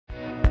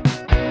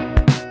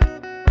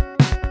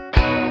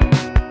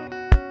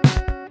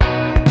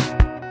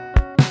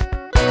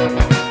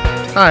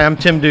Hi, I'm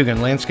Tim Dugan,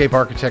 landscape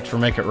architect for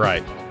Make It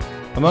Right.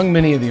 Among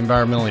many of the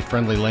environmentally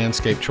friendly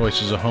landscape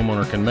choices a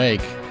homeowner can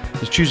make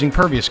is choosing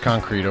pervious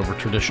concrete over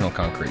traditional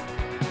concrete.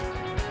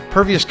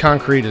 Pervious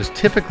concrete is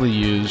typically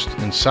used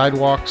in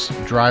sidewalks,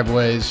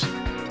 driveways,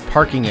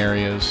 parking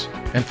areas,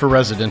 and for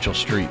residential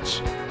streets.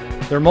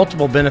 There are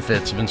multiple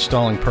benefits of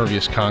installing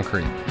pervious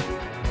concrete.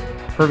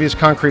 Pervious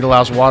concrete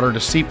allows water to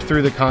seep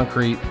through the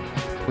concrete,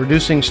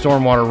 reducing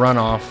stormwater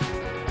runoff,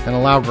 and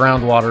allow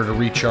groundwater to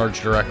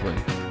recharge directly.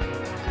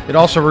 It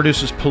also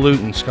reduces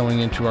pollutants going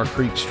into our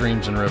creeks,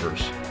 streams, and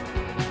rivers.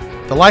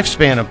 The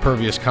lifespan of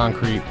pervious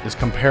concrete is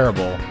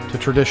comparable to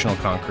traditional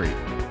concrete.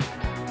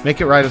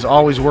 Make It Right is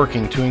always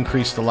working to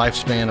increase the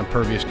lifespan of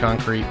pervious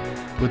concrete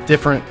with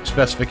different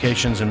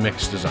specifications and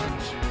mix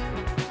designs.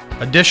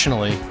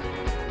 Additionally,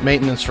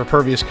 maintenance for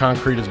pervious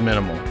concrete is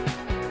minimal.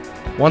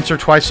 Once or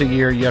twice a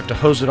year, you have to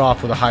hose it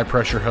off with a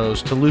high-pressure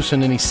hose to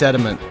loosen any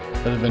sediment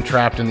that has been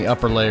trapped in the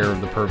upper layer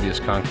of the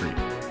pervious concrete.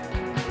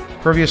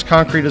 Pervious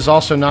concrete is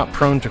also not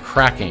prone to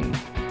cracking.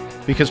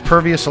 Because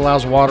pervious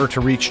allows water to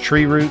reach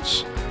tree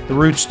roots, the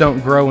roots don't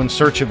grow in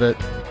search of it,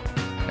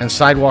 and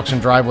sidewalks and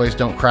driveways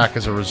don't crack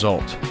as a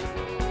result.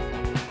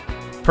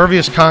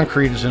 Pervious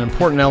concrete is an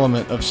important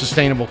element of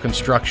sustainable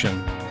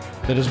construction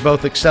that is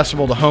both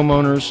accessible to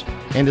homeowners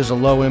and is a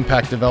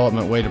low-impact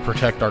development way to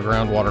protect our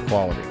groundwater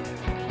quality.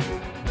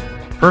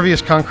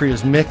 Pervious concrete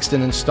is mixed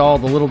and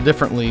installed a little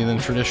differently than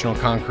traditional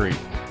concrete.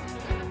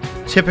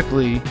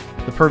 Typically,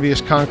 the pervious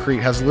concrete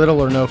has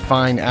little or no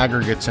fine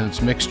aggregates in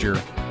its mixture,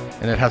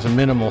 and it has a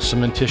minimal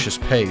cementitious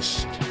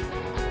paste.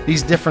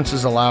 These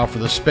differences allow for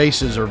the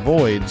spaces or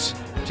voids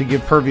to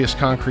give pervious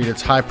concrete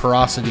its high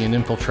porosity and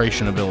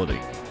infiltration ability.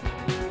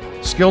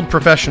 Skilled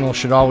professionals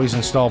should always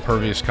install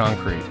pervious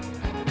concrete.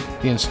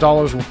 The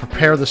installers will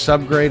prepare the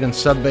subgrade and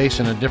subbase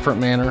in a different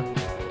manner.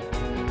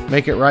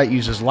 Make It Right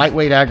uses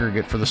lightweight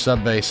aggregate for the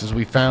subbase, as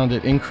we found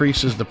it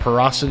increases the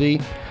porosity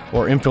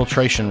or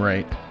infiltration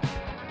rate.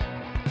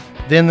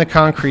 Then the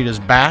concrete is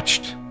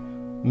batched,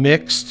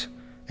 mixed,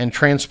 and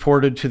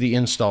transported to the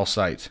install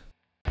site.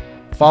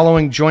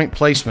 Following joint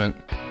placement,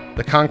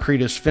 the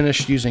concrete is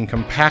finished using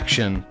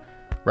compaction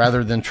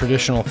rather than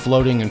traditional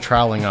floating and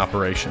troweling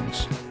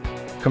operations.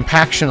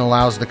 Compaction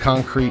allows the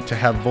concrete to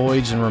have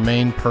voids and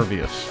remain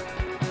pervious.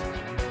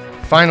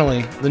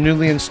 Finally, the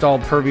newly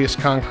installed pervious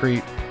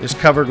concrete is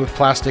covered with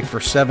plastic for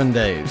 7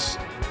 days.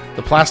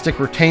 The plastic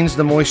retains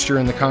the moisture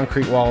in the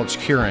concrete while it's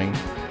curing,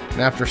 and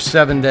after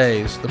 7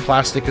 days, the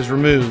plastic is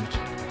removed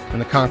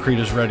and the concrete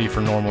is ready for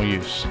normal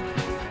use.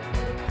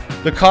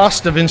 The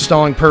cost of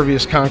installing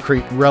pervious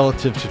concrete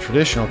relative to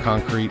traditional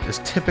concrete is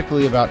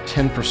typically about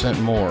 10%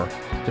 more,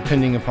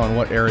 depending upon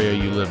what area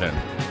you live in.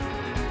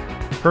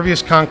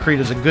 Pervious concrete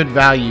is a good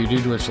value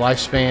due to its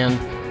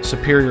lifespan,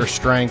 superior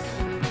strength,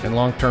 and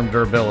long-term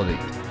durability.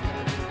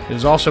 It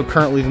is also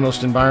currently the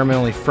most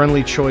environmentally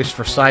friendly choice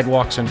for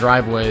sidewalks and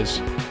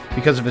driveways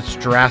because of its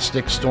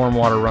drastic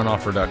stormwater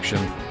runoff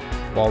reduction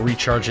while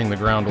recharging the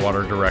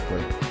groundwater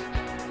directly.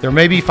 There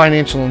may be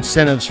financial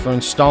incentives for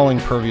installing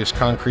pervious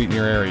concrete in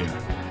your area.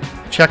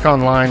 Check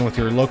online with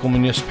your local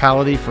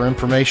municipality for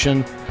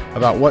information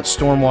about what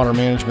stormwater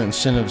management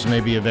incentives may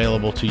be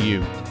available to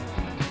you.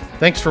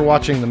 Thanks for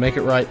watching the Make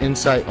It Right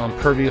Insight on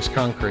Pervious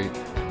Concrete.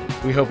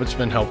 We hope it's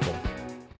been helpful.